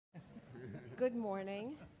Good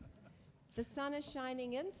morning. The sun is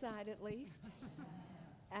shining inside, at least.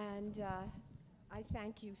 And I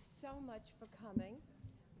thank you so much for coming.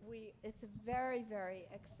 It's very, very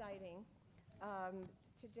exciting.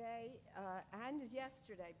 Today and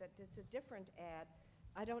yesterday, but it's a different ad.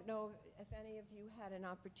 I don't know if any of you had an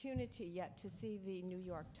opportunity yet to see the New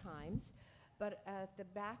York Times, but at the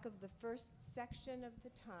back of the first section of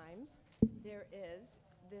the Times, there is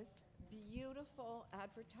this beautiful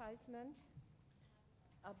advertisement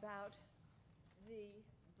about the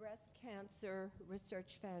Breast Cancer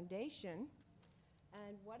Research Foundation.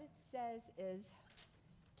 And what it says is,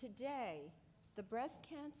 today, the Breast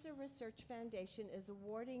Cancer Research Foundation is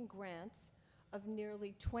awarding grants of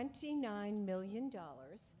nearly $29 million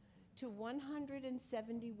to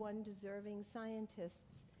 171 deserving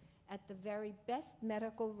scientists at the very best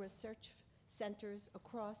medical research centers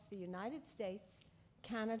across the United States,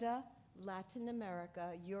 Canada, Latin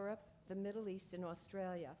America, Europe, the Middle East, and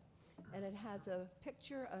Australia. And it has a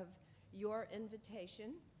picture of your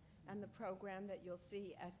invitation and the program that you'll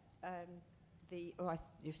see at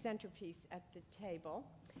your centerpiece at the table.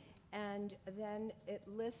 And then it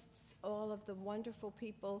lists all of the wonderful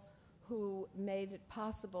people who made it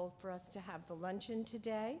possible for us to have the luncheon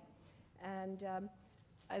today. And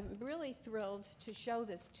I'm really thrilled to show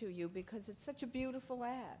this to you because it's such a beautiful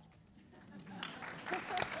ad.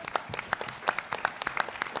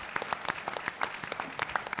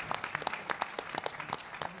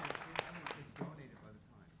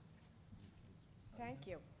 Thank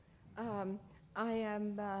you. I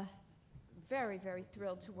am very, very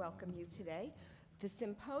thrilled to welcome you today. The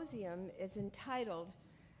symposium is entitled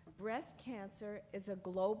Breast Cancer is a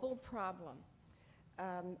Global Problem,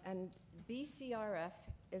 and BCRF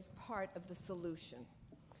is part of the solution.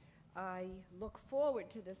 I look forward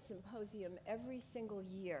to this symposium every single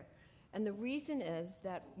year, and the reason is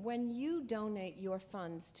that when you donate your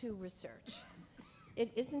funds to research,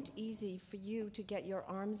 it isn't easy for you to get your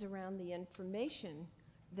arms around the information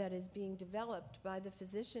that is being developed by the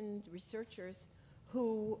physicians, researchers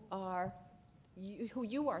who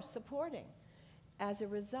you are supporting. As a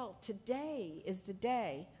result, today is the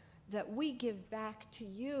day that we give back to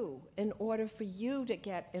you in order for you to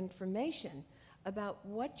get information about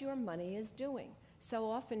what your money is doing. So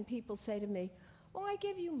often people say to me, "Oh, I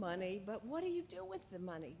give you money, but what do you do with the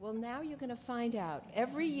money?" Well, now you're going to find out.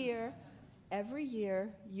 Every year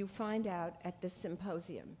you find out at this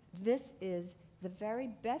symposium. This is the very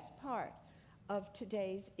best part of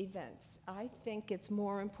today's events. I think it's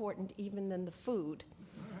more important even than the food.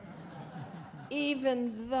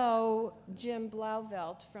 Even though Jim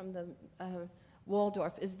Blauvelt from the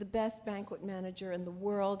Waldorf is the best banquet manager in the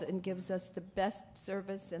world and gives us the best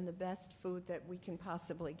service and the best food that we can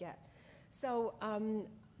possibly get. So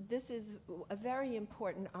this is a very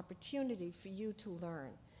important opportunity for you to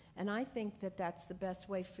learn. And I think that that's the best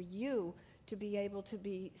way for you to be able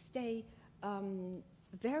to stay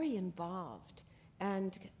very involved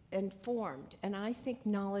and informed. And I think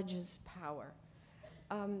knowledge is power.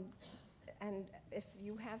 And if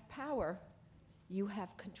you have power, you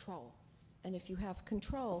have control. And if you have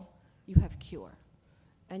control, you have cure.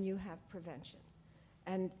 And you have prevention.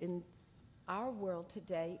 And in our world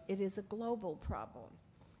today, it is a global problem.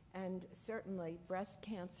 And certainly, breast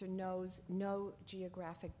cancer knows no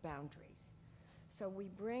geographic boundaries. So we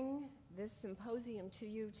bring this symposium to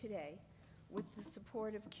you today with the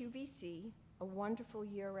support of QVC, a wonderful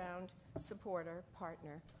year-round supporter,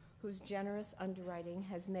 partner, whose generous underwriting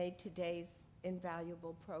has made today's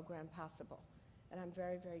invaluable program possible. And I'm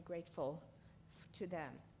very, very grateful to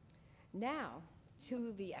them. Now,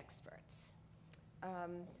 to the experts.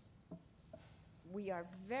 We are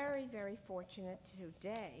very, very fortunate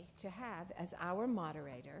today to have as our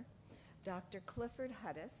moderator Dr. Clifford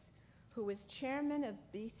Hudis, who is chairman of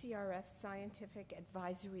BCRF's Scientific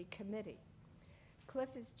Advisory Committee.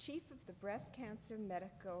 Cliff is chief of the Breast Cancer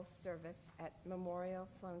Medical Service at Memorial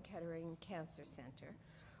Sloan Kettering Cancer Center,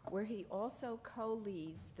 where he also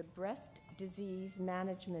co-leads the Breast Disease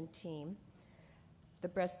Management Team.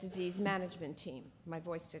 My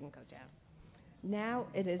voice didn't go down. Now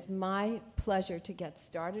it is my pleasure to get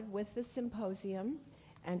started with the symposium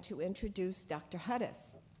and to introduce Dr.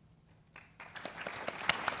 Hudis.